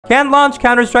Can't launch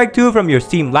Counter-Strike 2 from your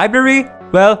Steam library?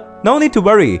 Well, no need to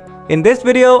worry. In this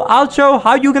video, I'll show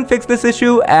how you can fix this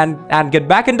issue and get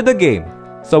back into the game.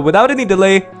 So without any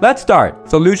delay, let's start.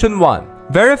 Solution 1.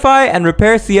 Verify and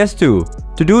repair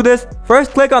CS2. To do this,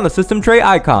 first click on the system tray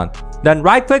icon, then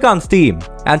right click on Steam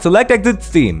and select Exit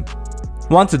Steam.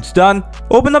 Once it's done,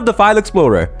 open up the File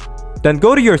Explorer. Then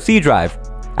go to your C drive.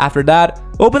 After that,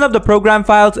 open up the Program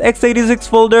Files x86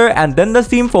 folder and then the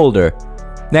Steam folder.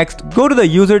 Next, go to the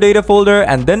User Data folder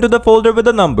and then to the folder with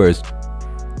the numbers.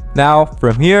 Now,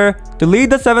 from here, delete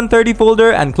the 730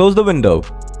 folder and close the window.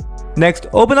 Next,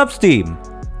 open up Steam.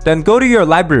 Then go to your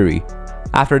library.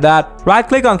 After that,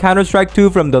 right-click on Counter-Strike 2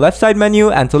 from the left side menu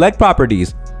and select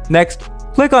Properties. Next,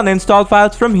 click on Install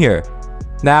Files from here.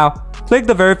 Now, click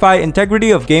the Verify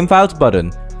Integrity of Game Files button,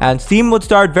 and Steam would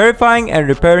start verifying and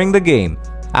repairing the game.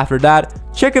 After that,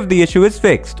 check if the issue is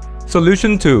fixed.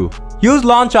 Solution 2. Use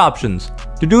launch options.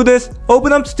 To do this,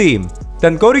 open up Steam,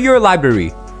 then go to your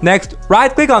library. Next,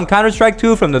 right-click on Counter-Strike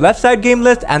 2 from the left side game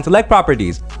list and select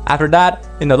Properties. After that,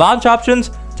 in the launch options,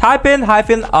 type in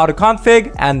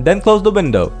 -autoconfig and then close the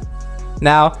window.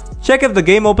 Now, check if the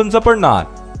game opens up or not.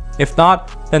 If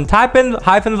not, then type in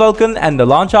 -vulkan and the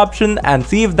launch option and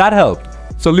see if that helped.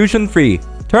 Solution 3.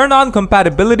 Turn on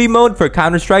compatibility mode for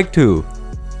Counter-Strike 2.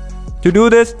 To do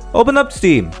this, open up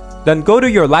Steam, then go to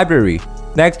your library.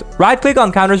 Next, right-click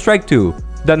on Counter-Strike 2,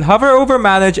 then hover over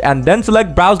Manage and then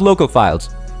select Browse Local Files.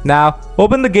 Now,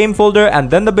 open the game folder and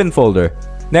then the bin folder.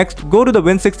 Next, go to the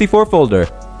Win64 folder.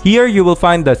 Here you will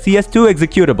find the CS2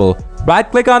 executable.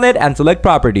 Right-click on it and select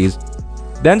Properties.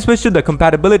 Then switch to the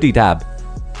Compatibility tab.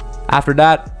 After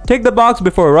that, tick the box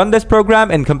before Run this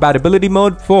program in Compatibility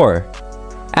Mode 4.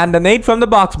 And then 8 from the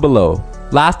box below.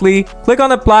 Lastly, click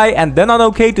on Apply and then on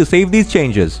OK to save these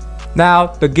changes. Now,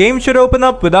 the game should open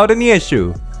up without any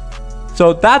issue.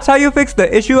 So that's how you fix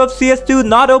the issue of CS2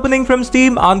 not opening from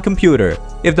Steam on computer.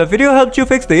 If the video helped you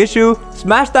fix the issue,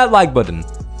 smash that like button.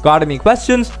 Got any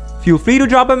questions? Feel free to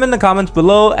drop them in the comments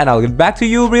below and I'll get back to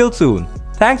you real soon.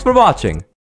 Thanks for watching.